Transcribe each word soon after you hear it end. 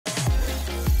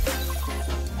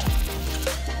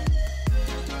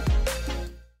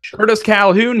Curtis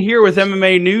Calhoun here with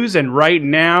MMA News, and right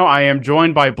now I am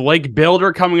joined by Blake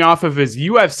Bilder coming off of his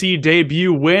UFC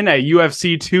debut win at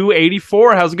UFC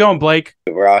 284. How's it going, Blake?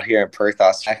 We're out here in Perth.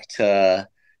 I'll back to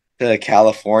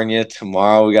California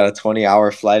tomorrow. We got a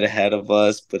 20-hour flight ahead of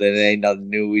us, but it ain't nothing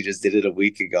new. We just did it a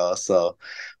week ago, so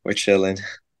we're chilling.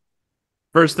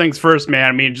 First things first, man.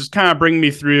 I mean, just kind of bring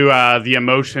me through the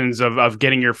emotions of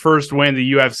getting your first win in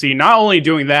the UFC. Not only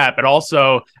doing that, but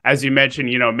also, as you mentioned,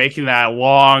 making that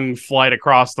long flight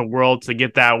across the world to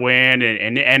get that win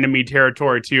and enemy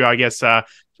territory too. I guess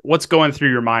what's going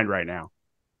through your mind right now?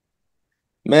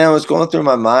 Man, what's going through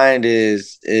my mind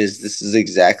is this is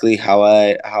exactly how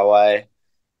I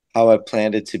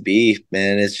planned it to be,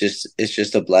 man. It's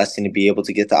just a blessing to be able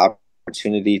to get the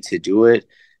opportunity to do it.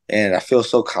 And I feel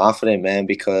so confident, man,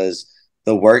 because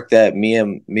the work that me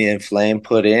and Flame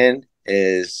put in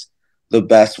is the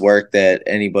best work that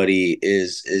anybody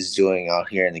is doing out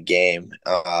here in the game.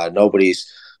 Nobody's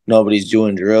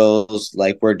doing drills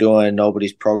like we're doing,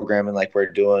 nobody's programming like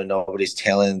we're doing, nobody's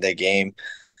tailoring the game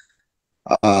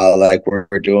like we're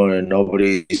doing, and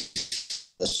nobody's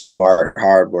smart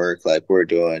hard work like we're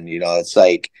doing. It's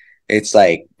like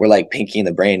we're like Pinky in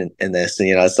the brain in this, and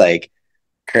it's like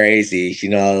crazy.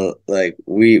 Like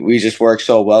we just work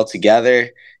so well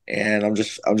together, and I'm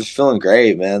just feeling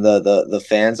great, man. The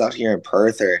fans out here in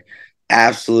Perth are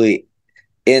absolutely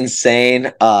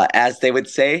insane. As they would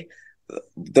say,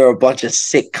 they're a bunch of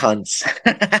sick cunts.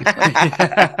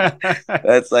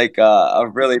 That's like a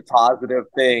really positive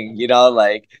thing,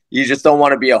 like you just don't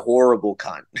want to be a horrible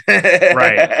cunt.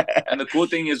 Right. And the cool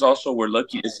thing is also we're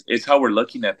looking it's how we're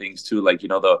looking at things too. Like,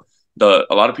 the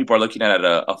a lot of people are looking at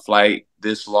a flight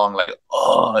this long, like,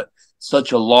 oh,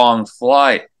 such a long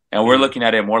flight. And we're looking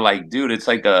at it more like, dude, it's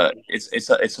like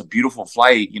it's a beautiful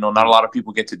flight. Not a lot of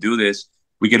people get to do this.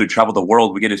 We get to travel the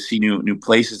world. We get to see new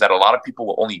places that a lot of people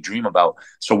will only dream about.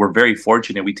 So we're very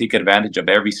fortunate. We take advantage of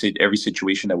every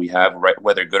situation that we have, right?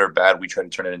 Whether good or bad, we try to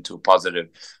turn it into a positive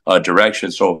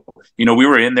direction. So, we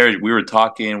were in there, we were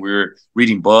talking, we were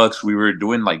reading books, we were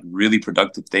doing like really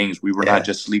productive things. We were Yeah. not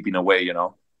just sleeping away.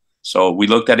 So we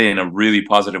looked at it in a really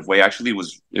positive way. Actually,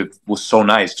 it was so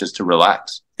nice just to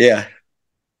relax. Yeah.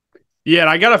 Yeah, and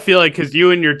I gotta feel like because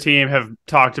you and your team have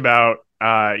talked about,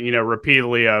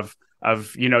 repeatedly of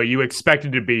you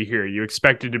expected to be here, you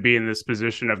expected to be in this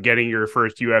position of getting your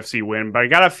first UFC win, but I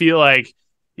gotta feel like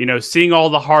seeing all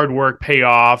the hard work pay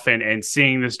off and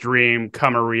seeing this dream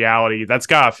come a reality, that's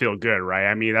gotta feel good, right?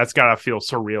 I mean, that's gotta feel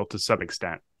surreal to some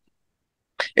extent.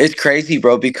 It's crazy,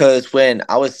 bro, because when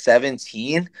I was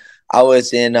 17, I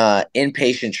was in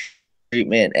inpatient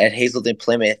treatment at Hazelden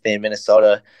Plymouth in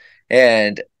Minnesota.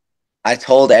 And I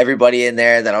told everybody in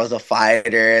there that I was a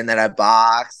fighter and that I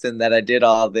boxed and that I did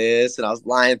all this, and I was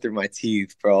lying through my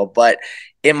teeth, bro. But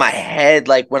in my head,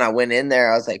 like when I went in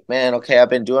there, I was like, man, okay, I've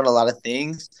been doing a lot of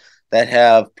things that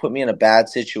have put me in a bad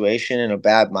situation and a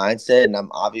bad mindset. And I'm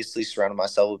obviously surrounding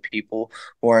myself with people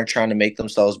who aren't trying to make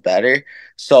themselves better.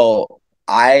 So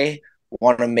I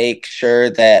want to make sure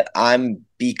that I'm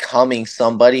becoming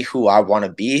somebody who I want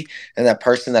to be. And that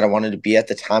person that I wanted to be at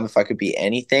the time, if I could be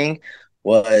anything,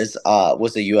 was a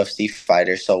UFC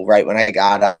fighter. So right when I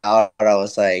got out,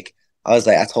 I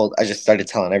just started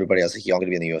telling everybody, I was like, yo, I'm gonna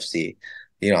be in the UFC.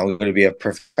 I'm gonna be a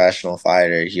professional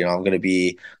fighter. I'm gonna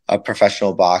be a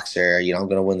professional boxer. I'm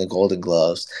gonna win the Golden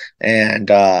Gloves. And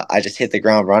I just hit the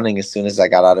ground running as soon as I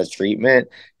got out of treatment.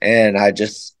 And I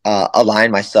just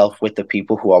aligned myself with the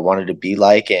people who I wanted to be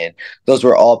like. And those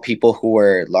were all people who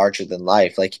were larger than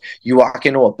life. Like you walk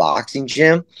into a boxing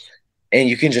gym and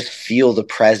you can just feel the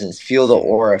presence, feel the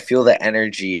aura, feel the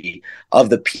energy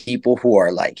of the people who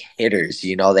are like hitters.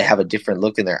 They have a different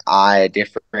look in their eye, a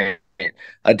different,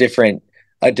 a different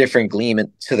gleam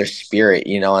to their spirit.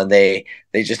 And they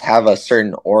just have a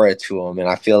certain aura to them. And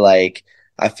I feel like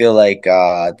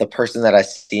the person that I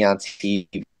see on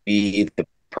TV, the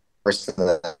person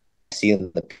that I see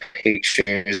in the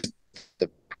pictures, the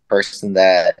person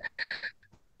that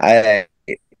I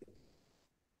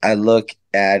I look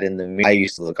at in the mirror, I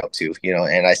used to look up to,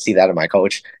 and I see that in my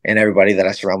coach and everybody that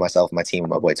I surround myself, my team,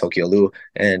 my boy Tokyo Lu,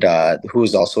 and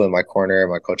who's also in my corner,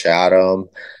 my coach Adam,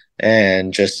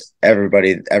 and just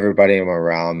everybody I'm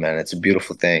around, man. It's a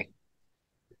beautiful thing.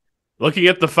 Looking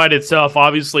at the fight itself,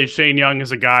 obviously Shane Young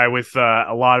is a guy with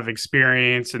a lot of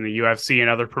experience in the UFC and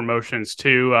other promotions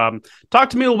too.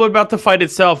 Talk to me a little bit about the fight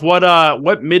itself.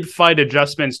 What mid-fight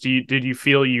adjustments did you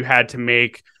feel you had to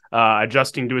make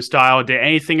adjusting to his style? Did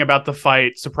anything about the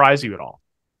fight surprise you at all?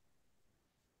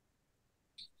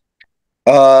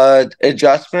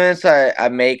 Adjustments I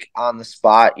make on the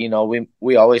spot.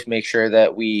 We always make sure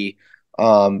that we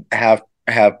have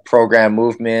have program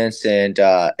movements and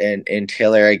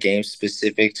tailor a game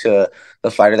specific to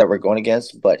the fighter that we're going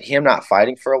against. But him not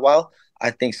fighting for a while,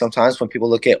 I think sometimes when people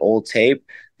look at old tape,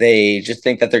 they just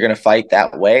think that they're going to fight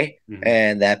that way,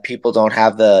 and that people don't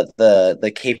have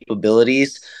the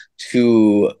capabilities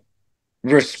to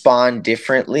respond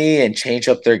differently and change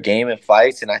up their game in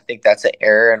fights. And I think that's an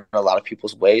error in a lot of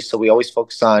people's ways. So we always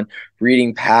focus on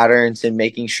reading patterns and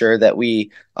making sure that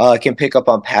we can pick up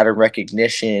on pattern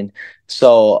recognition.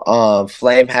 So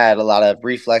Flame had a lot of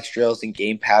reflex drills and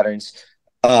game patterns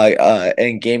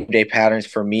and game day patterns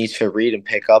for me to read and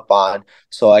pick up on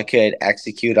so I could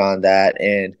execute on that.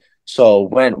 And so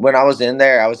when I was in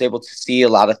there, I was able to see a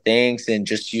lot of things and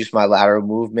just use my lateral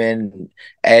movement,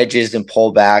 edges, and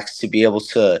pullbacks to be able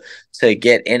to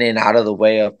get in and out of the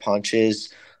way of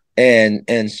punches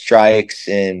and strikes.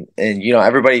 And you know,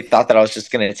 everybody thought that I was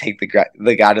just gonna take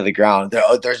the guy to the ground.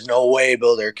 There's no way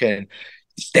Bilder can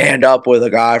stand up with a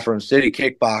guy from City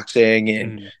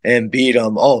Kickboxing and beat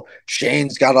him. Oh,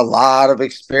 Shane's got a lot of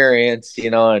experience,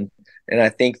 you know, and I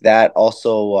think that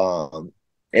also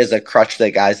is a crutch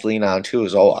that guys lean on too.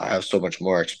 Is, oh, I have so much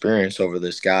more experience over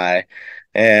this guy,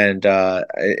 and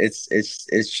it's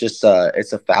just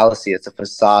it's a fallacy. It's a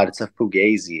facade. It's a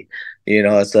fugazi. You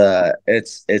know,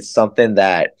 it's something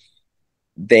that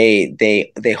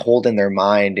they hold in their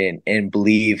mind and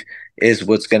believe is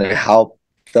what's going to help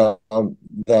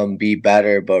them be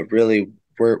better, but really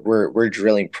we're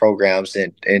drilling programs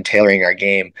and tailoring our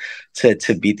game to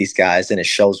beat these guys, and it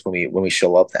shows when we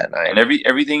show up that night. And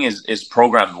everything is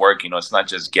programmed work. You know, it's not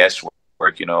just guesswork.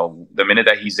 You know, the minute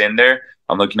that he's in there,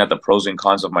 I'm looking at the pros and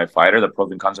cons of my fighter, the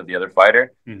pros and cons of the other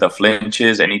fighter, the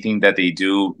flinches, anything that they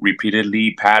do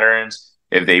repeatedly, patterns,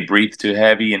 if they breathe too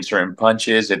heavy in certain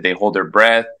punches, if they hold their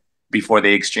breath before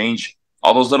they exchange.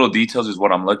 All those little details is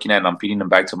what I'm looking at, and I'm feeding them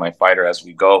back to my fighter as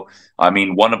we go. I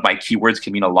mean, one of my keywords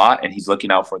can mean a lot, and he's looking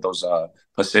out for those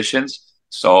positions.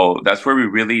 So that's where we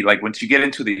really, like, once you get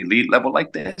into the elite level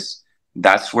like this,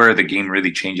 that's where the game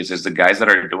really changes, is the guys that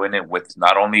are doing it with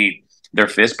not only their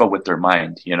fist, but with their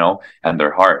mind, you know, and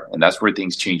their heart. And that's where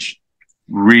things change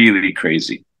really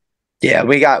crazy. Yeah,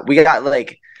 we got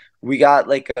like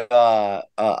a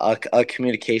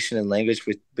communication and language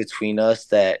between us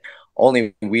that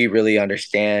only we really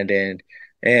understand.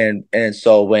 And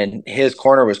so when his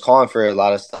corner was calling for a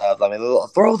lot of stuff, I mean,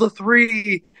 throw the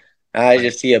three, and I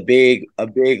just see a big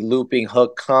looping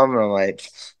hook come, and I'm like,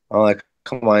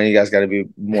 come on, you guys got to be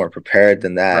more prepared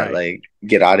than that. Right. Like,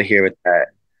 get out of here with that.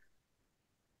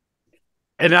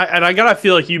 And I gotta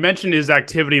feel like you mentioned his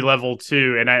activity level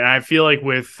too, and I feel like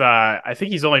with I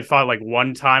think he's only fought like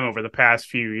one time over the past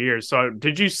few years. So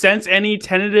did you sense any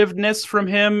tentativeness from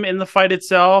him in the fight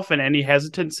itself, and any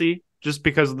hesitancy just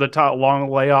because of the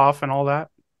long layoff and all that?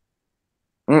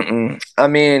 I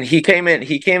mean, he came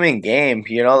in game,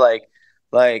 you know,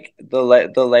 like the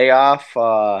layoff,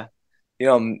 you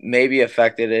know, maybe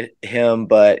affected him,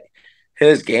 but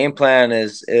his game plan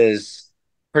is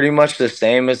pretty much the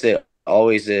same as it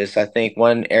always is. I think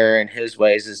one error in his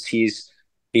ways is he's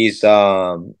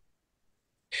got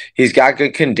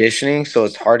good conditioning, so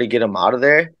it's hard to get him out of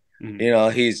there. You know,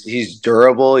 he's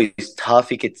durable, he's tough,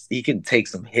 he can take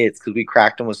some hits because we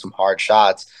cracked him with some hard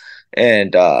shots,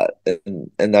 and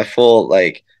that fool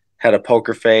like had a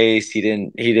poker face. He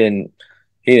didn't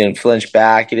flinch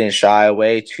back. He didn't shy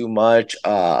away too much.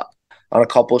 On a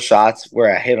couple shots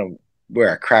where I hit him,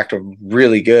 where I cracked him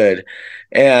really good,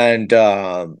 and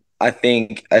I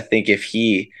think if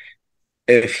he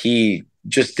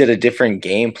just did a different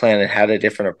game plan and had a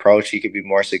different approach, he could be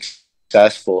more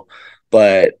successful.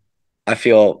 But I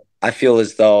feel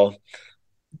as though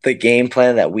the game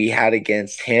plan that we had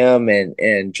against him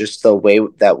and just the way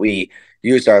that we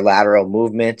used our lateral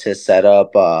movement to set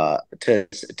up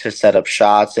to set up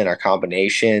shots and our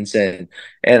combinations and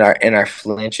our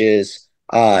flinches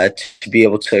to be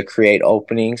able to create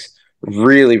openings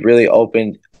really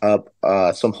opened up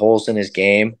some holes in his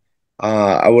game.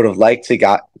 I would have liked to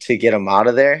get him out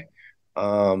of there,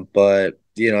 but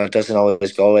you know, it doesn't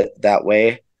always go that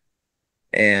way.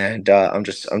 And I'm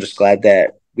just glad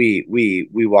that we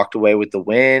walked away with the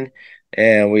win,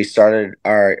 and we started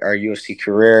our UFC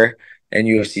career and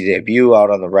UFC debut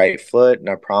out on the right foot. And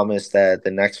I promise that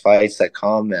the next fights that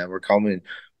come, man, we're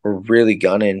really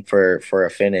gunning for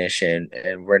a finish,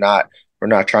 and we're not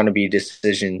trying to be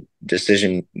decision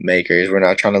makers. We're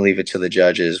not trying to leave it to the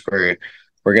judges.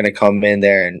 We're gonna come in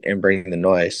there and bring the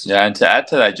noise. Yeah, and to add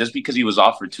to that, just because he was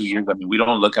off for 2 years, I mean, we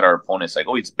don't look at our opponents like,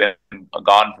 oh, he's been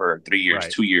gone for 3 years,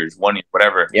 Right. 2 years, 1 year,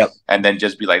 whatever. Yep. And then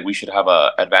just be like, we should have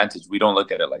a advantage. We don't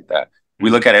look at it like that. We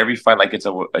look at every fight like it's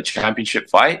a championship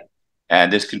fight,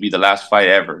 and this could be the last fight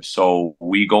ever. So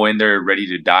we go in there ready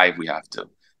to die if we have to.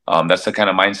 That's the kind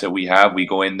of mindset we have. We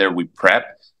go in there, we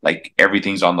prep, like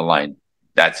everything's on the line.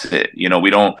 That's it. You know, we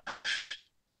don't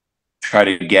try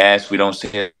to guess. We don't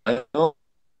say, oh,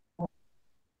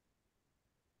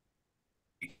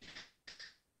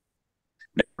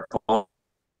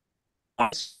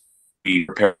 we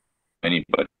prepare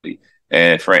anybody.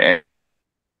 And I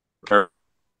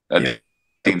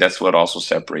think that's what also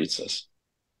separates us.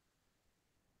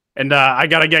 And I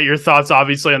got to get your thoughts,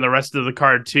 obviously, on the rest of the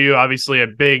card, too. Obviously, a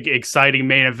big, exciting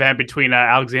main event between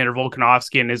Alexander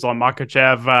Volkanovski and Islam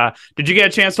Makhachev. Did you get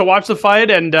a chance to watch the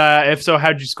fight? And if so,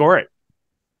 how'd you score it?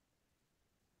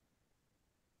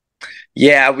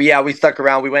 Yeah, we stuck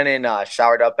around. We went in,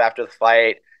 showered up after the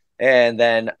fight, and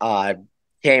then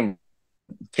came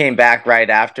back right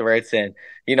afterwards. And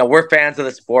we're fans of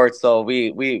the sport, so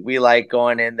we like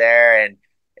going in there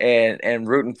and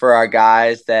rooting for our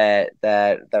guys that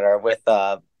are with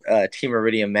Team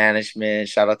Iridium Management.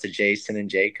 Shout out to Jason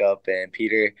and Jacob and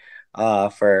Peter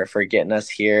for getting us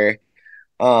here.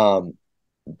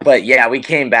 But yeah, we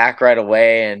came back right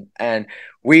away, and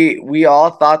we all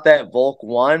thought that Volk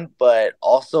won, but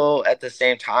also at the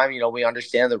same time, we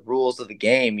understand the rules of the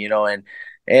game,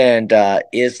 and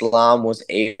Islam was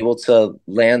able to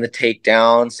land the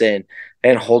takedowns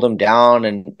and hold him down,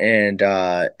 and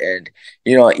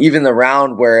even the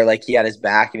round where like he had his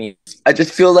back, and I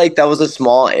just feel like that was a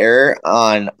small error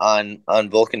on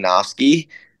Volkanovski,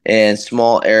 and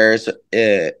small errors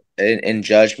in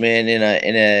judgment in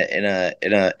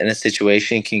a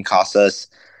situation can cost us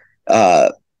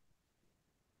the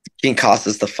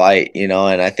fight,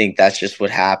 and I think that's just what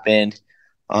happened.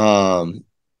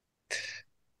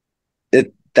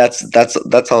 That's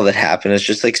all that happened. It's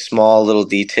just like small little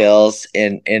details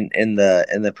in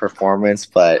the performance,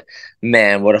 but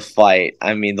man, what a fight.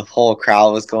 I mean, the whole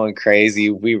crowd was going crazy.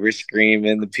 We were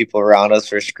screaming, the people around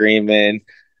us were screaming.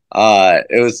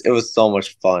 It was so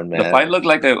much fun, man. The fight looked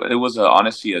like it was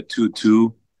honestly a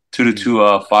 2-2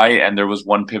 fight, and there was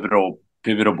one pivotal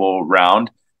round.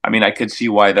 I mean, I could see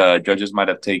why the judges might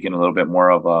have taken a little bit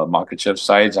more of Makhachev's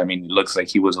sides. I mean, it looks like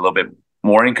he was a little bit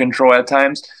more in control at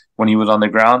times when he was on the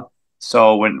ground.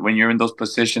 So when you're in those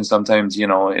positions, sometimes it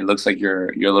looks like you're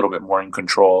a little bit more in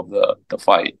control of the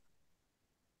fight.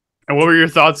 And what were your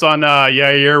thoughts on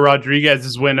Yair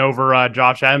Rodriguez's win over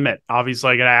Josh Emmett? Obviously,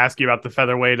 I got to ask you about the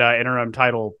featherweight interim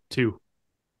title too.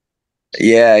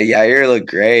 Yeah, Yair looked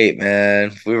great,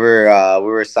 man. We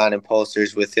were signing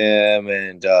posters with him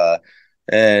and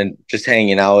just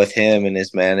hanging out with him and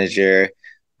his manager.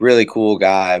 Really cool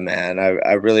guy, man.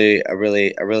 I really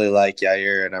like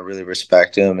Yair, and I really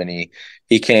respect him, and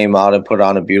he came out and put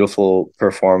on a beautiful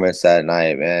performance that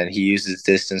night, man. He used his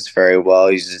distance very well.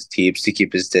 He used his teeps to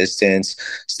keep his distance,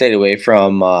 stayed away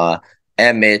from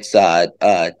Emmett's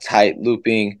tight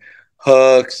looping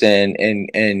hooks and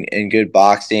good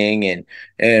boxing,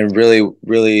 and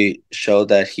really showed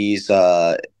that he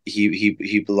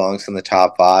belongs in the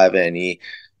top 5, and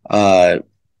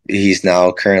he's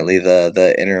now currently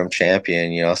the interim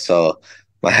champion, so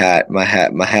my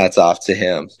hat's off to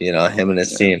him, him and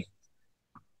his team.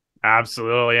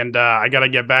 Absolutely. And I got to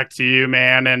get back to you,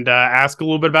 man, and ask a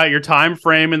little bit about your time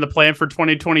frame and the plan for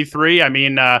 2023. I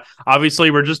mean,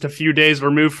 obviously we're just a few days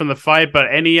removed from the fight,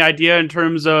 but any idea in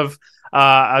terms of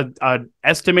a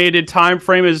estimated time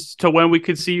frame as to when we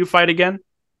could see you fight again?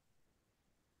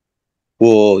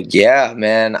 Well, yeah,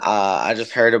 man. I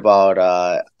just heard about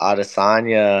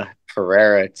Adesanya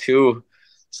Pereira too,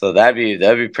 so that'd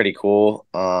be pretty cool.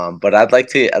 But I'd like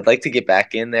to get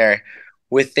back in there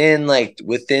within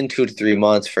 2 to 3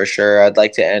 months for sure. I'd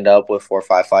like to end up with 4 or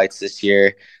 5 fights this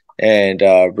year, and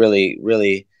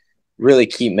really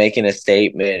keep making a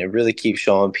statement and really keep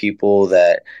showing people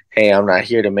that, hey, I'm not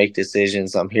here to make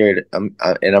decisions. I'm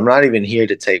not even here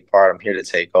to take part. I'm here to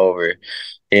take over.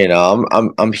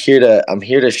 I'm here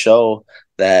to show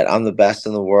that I'm the best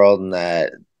in the world, and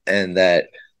that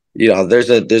there's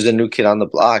a new kid on the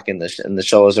block, and the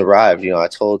show has arrived. I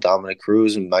told Dominic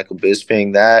Cruz and Michael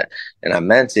Bisping that, and I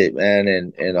meant it, man.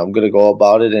 And I'm gonna go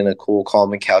about it in a cool,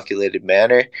 calm, and calculated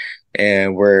manner.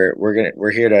 And we're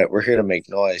here to make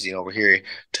noise. We're here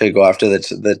to go after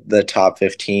the top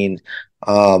 15.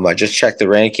 I just checked the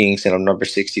rankings, and I'm number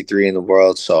 63 in the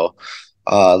world. So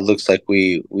looks like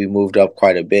we moved up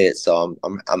quite a bit. So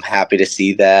I'm happy to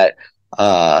see that.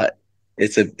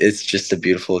 It's just a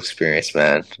beautiful experience,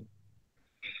 man.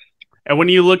 And when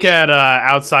you look at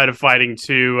outside of fighting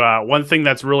too, one thing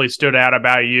that's really stood out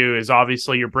about you is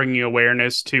obviously you're bringing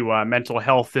awareness to mental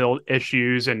health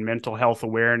issues and mental health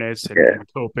awareness Yeah.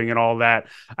 and coping and all that.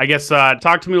 I guess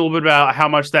talk to me a little bit about how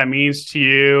much that means to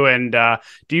you, and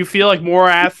do you feel like more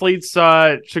athletes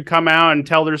should come out and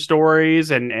tell their stories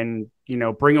and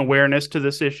bring awareness to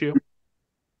this issue?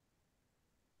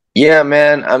 Yeah,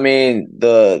 man. I mean,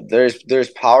 there's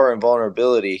power and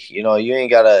vulnerability. You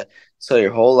ain't gotta tell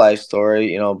your whole life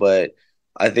story, but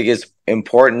I think it's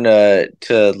important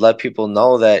to let people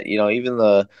know that, even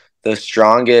the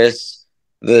strongest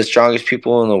the strongest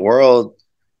people in the world,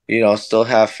 still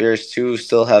have fears too,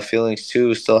 still have feelings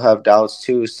too, still have doubts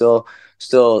too, still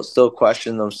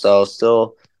question themselves,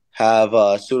 still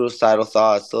have suicidal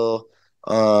thoughts, still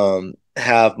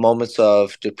have moments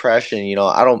of depression.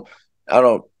 I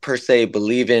don't per se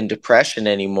believe in depression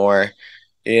anymore.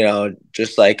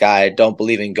 Just like I don't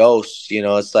believe in ghosts.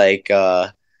 It's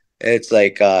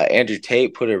like Andrew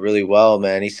Tate put it really well,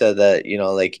 man. He said that,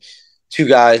 like two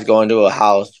guys go into a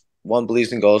house, one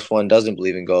believes in ghosts, one doesn't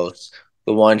believe in ghosts.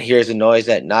 The one hears a noise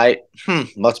at night,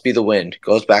 must be the wind,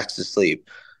 goes back to sleep.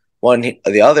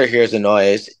 The other hears a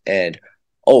noise and,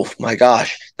 oh my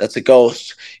gosh, that's a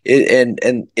ghost. And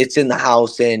it's in the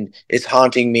house and it's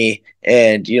haunting me.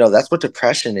 And that's what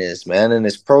depression is, man. And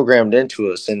it's programmed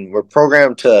into us, and we're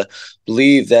programmed to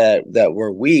believe that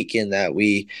we're weak and that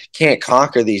we can't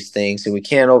conquer these things and we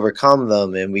can't overcome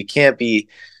them and we can't be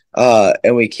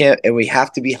and we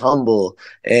have to be humble,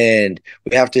 and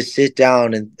we have to sit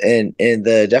down, and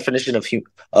the definition of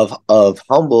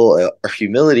humble or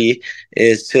humility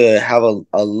is to have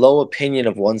a low opinion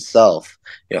of oneself.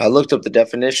 I looked up the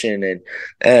definition,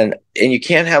 and you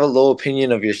can't have a low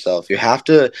opinion of yourself. You have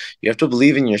to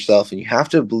believe in yourself, and you have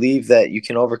to believe that you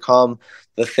can overcome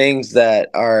the things that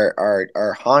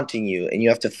are haunting you, and you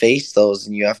have to face those,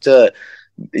 and you have to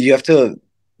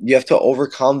you have to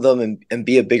overcome them, and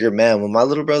be a bigger man. When my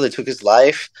little brother took his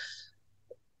life,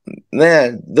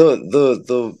 man,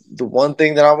 the one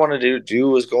thing that I wanted to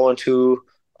do was go into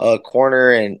a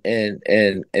corner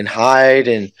and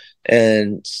hide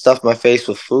and stuff my face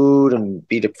with food and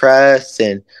be depressed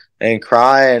and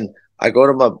cry. And I go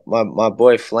to my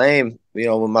boy Flame.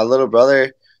 When my little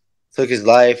brother took his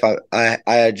life, I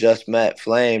had just met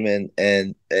Flame,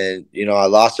 and I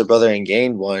lost a brother and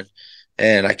gained one.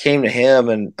 And I came to him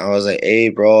and I was like, "Hey,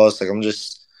 bro," it's like,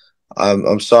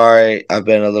 I'm sorry. I've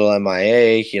been a little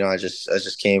MIA. I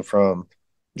just came from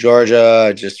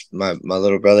Georgia. Just my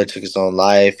little brother took his own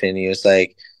life, and he was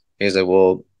like,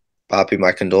 "Well, Poppy,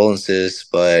 my condolences,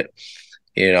 but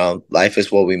life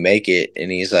is what we make it."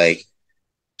 And he's like,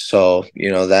 "So,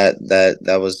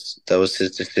 that was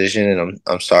his decision, and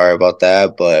I'm sorry about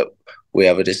that, but we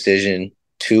have a decision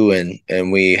too,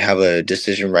 and we have a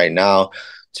decision right now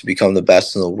to become the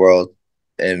best in the world,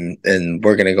 and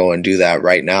we're gonna go and do that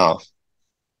right now.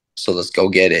 So let's go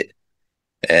get it."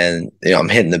 And I'm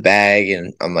hitting the bag,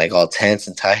 and I'm like all tense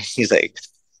and tight. He's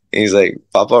like,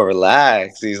 "Papa,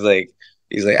 relax." He's like,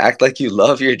 "Act like you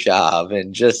love your job,"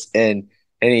 and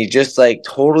he just like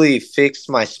totally fixed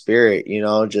my spirit.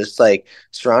 Just like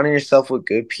surrounding yourself with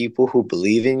good people who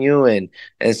believe in you and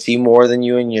see more than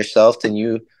you in yourself than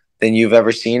you've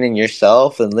ever seen in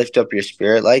yourself, and lift up your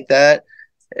spirit like that.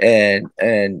 And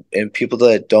people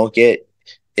that don't get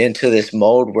into this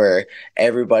mode where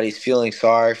everybody's feeling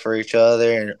sorry for each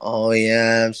other, and, "Oh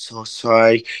yeah, I'm so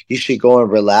sorry, you should go and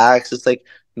relax." It's like,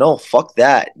 no, fuck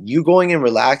that. You going and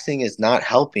relaxing is not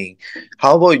helping.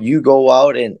 How about you go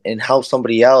out and help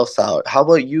somebody else out? How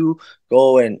about you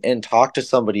go and talk to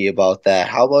somebody about that?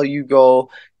 How about you go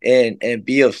and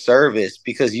be of service?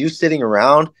 Because you sitting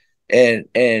around and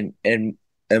and and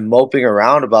and moping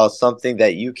around about something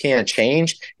that you can't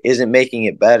change isn't making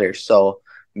it better. So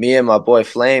me and my boy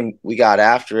Flame, we got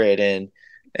after it,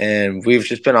 and we've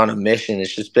just been on a mission.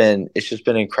 It's just been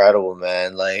incredible,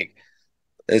 man. Like,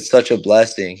 it's such a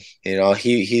blessing.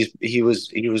 He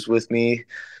was with me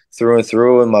through and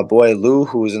through, and my boy Lou,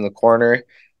 who was in the corner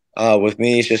with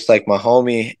me, is just like my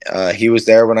homie. He was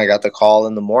there when I got the call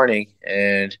in the morning,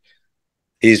 and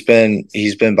he's been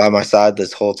by my side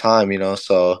this whole time.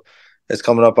 So it's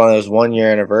coming up on his 1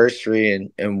 year anniversary,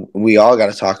 and we all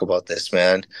got to talk about this,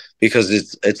 man, because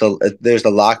there's a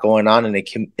lot going on, and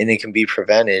it can be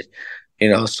prevented.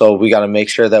 So we got to make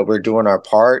sure that we're doing our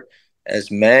part as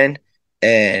men,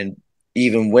 and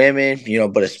even women,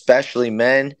 but especially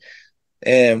men.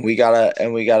 And we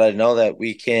gotta know that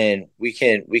we can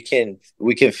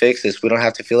fix this. We don't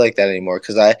have to feel like that anymore.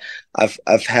 Because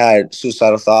I've had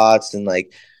suicidal thoughts, and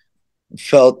like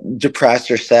felt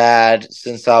depressed or sad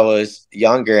since I was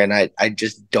younger, and I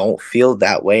just don't feel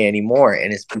that way anymore.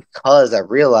 And it's because I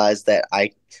realized that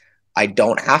I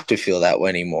don't have to feel that way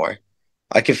anymore.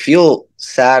 I could feel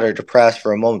sad or depressed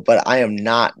for a moment, but I am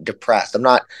not depressed. I'm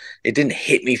not, it didn't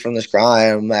hit me from the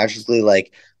sky. I'm actually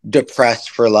like depressed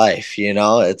for life, you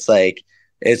know? It's like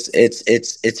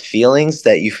it's feelings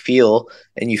that you feel,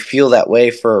 and you feel that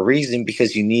way for a reason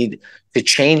because you need to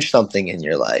change something in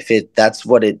your life. That's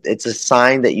what it's a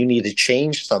sign that you need to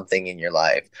change something in your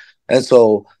life. And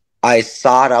so I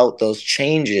sought out those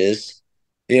changes,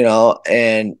 you know,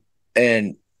 and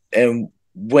and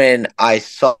when I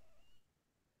saw,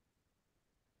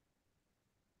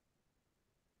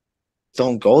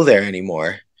 don't go there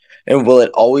anymore. And will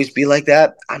it always be like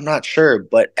that? I'm not sure.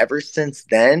 But ever since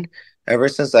then, ever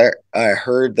since I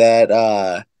heard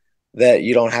that that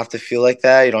you don't have to feel like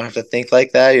that, you don't have to think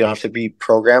like that, you don't have to be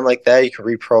programmed like that, you can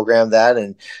reprogram that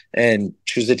and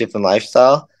choose a different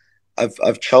lifestyle.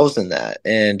 I've chosen that.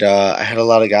 And I had a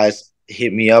lot of guys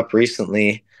hit me up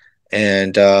recently,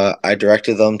 and I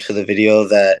directed them to the video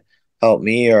that helped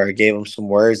me, or I gave them some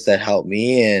words that helped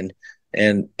me,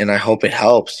 and I hope it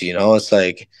helps. You know, it's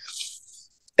like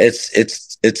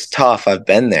it's tough. I've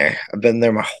been there. I've been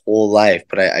there my whole life,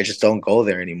 but I just don't go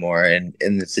there anymore, and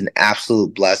it's an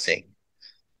absolute blessing.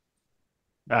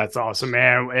 That's awesome,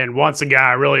 man. And once again,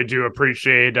 I really do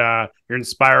appreciate your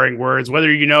inspiring words.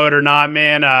 Whether you know it or not,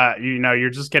 man, you know, you're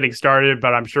just getting started,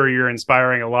 but I'm sure you're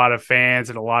inspiring a lot of fans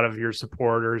and a lot of your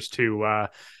supporters to,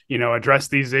 you know, address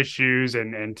these issues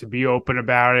and to be open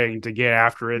about it and to get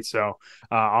after it. So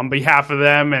on behalf of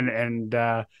them and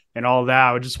all that,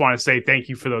 I would just want to say thank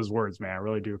you for those words, man. I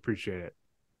really do appreciate it.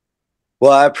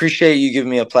 Well, I appreciate you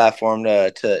giving me a platform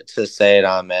to say it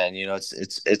on, man. You know,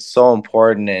 it's so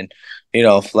important, and you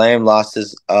know, Flame lost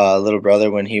his little brother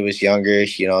when he was younger.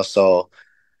 You know, so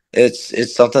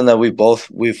it's something that we've both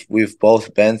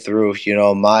been through. You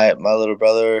know, my little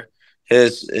brother,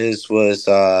 his was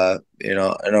you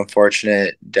know, an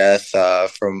unfortunate death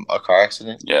from a car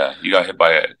accident. Yeah, he got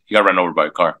run over by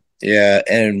a car. Yeah,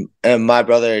 and my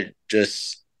brother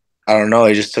just, I don't know,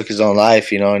 he just took his own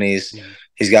life. You know, and he's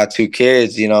got two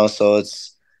kids. You know, so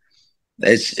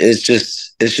it's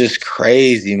just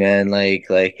crazy, man. Like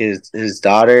his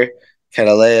daughter,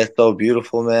 Catalea, is so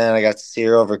beautiful, man. I got to see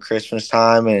her over Christmas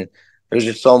time, and there's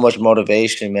just so much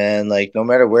motivation, man. Like no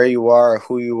matter where you are, or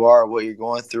who you are, what you're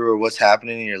going through, or what's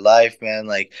happening in your life, man.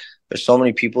 Like there's so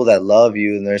many people that love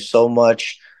you, and there's so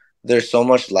much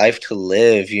life to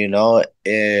live. You know,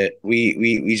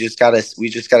 we just gotta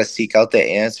seek out the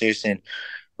answers and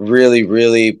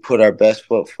really put our best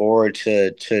foot forward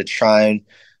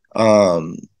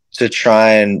um to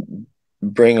try and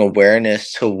bring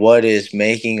awareness to what is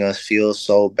making us feel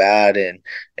so bad,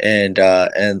 and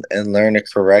learn to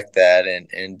correct that,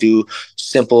 and do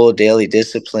simple daily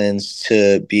disciplines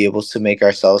to be able to make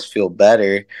ourselves feel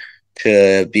better,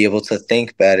 to be able to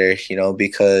think better, you know,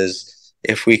 because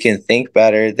if we can think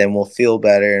better, then we'll feel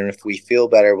better, and if we feel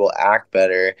better, we'll act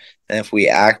better, and if we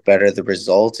act better, the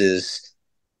result is.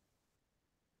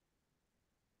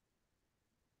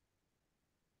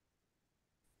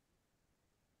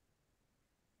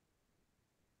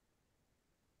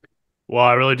 Well,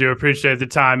 I really do appreciate the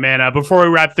time, man. Before we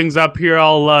wrap things up here,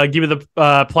 I'll give you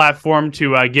the platform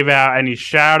to give out any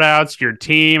shout outs to your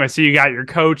team. I see you got your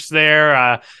coach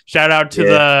there. Shout out to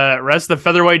the rest of the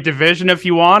featherweight division if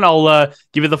you want. I'll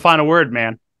give you the final word,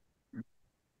 man.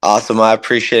 Awesome. I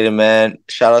appreciate it, man.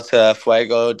 Shout out to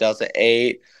Fuego, Delta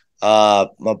 8,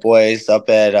 my boys up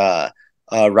at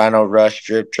Rhino Rush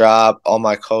Drip Drop, all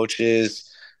my coaches.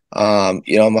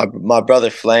 You know, my brother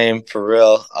Flame, for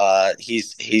real.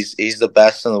 He's the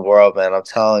best in the world, man. I'm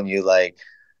telling you, like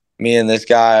me and this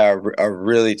guy are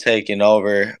really taking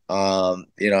over.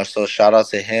 You know, so shout out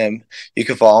to him. You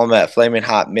can follow him at Flaming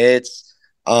Hot Mitts.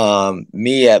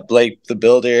 Me at Blake the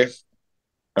Builder.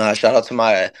 Shout out to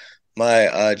my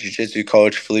jiu-jitsu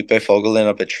coach Felipe Fogelin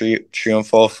up at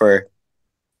Triunfo for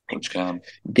Coach Cam.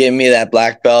 getting me that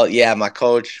black belt. Yeah, my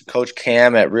coach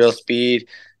Cam at Real Speed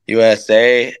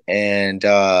USA, and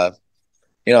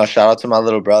you know, shout out to my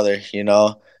little brother. You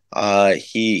know,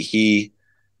 he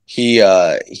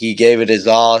gave it his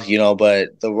all, you know,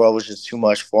 but the world was just too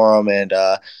much for him. And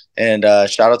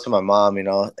shout out to my mom. You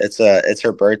know, it's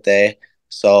her birthday,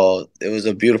 so it's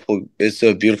a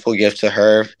beautiful gift to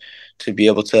her to be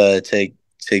able to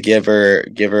give her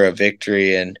a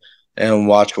victory, and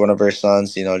watch one of her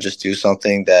sons, you know, just do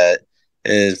something that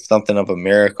is something of a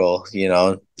miracle, you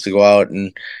know, to go out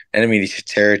and enemy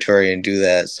territory and do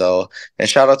that. So, and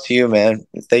shout out to you, man.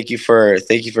 Thank you for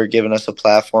giving us a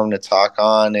platform to talk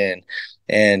on,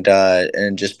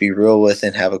 and just be real with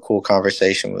and have a cool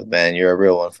conversation with, man. You're a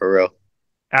real one, for real.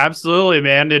 Absolutely,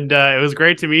 man. And it was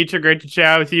great to meet you. Great to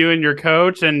chat with you and your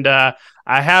coach. And I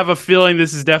have a feeling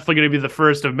this is definitely going to be the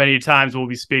first of many times we'll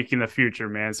be speaking in the future,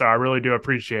 man. So I really do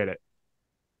appreciate it.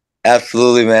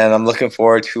 Absolutely, man. I'm looking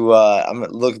forward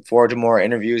to more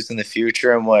interviews in the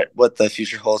future and what the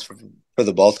future holds for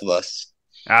the both of us.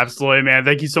 Absolutely, man.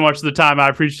 Thank you so much for the time. I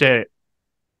appreciate it.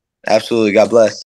 Absolutely. God bless.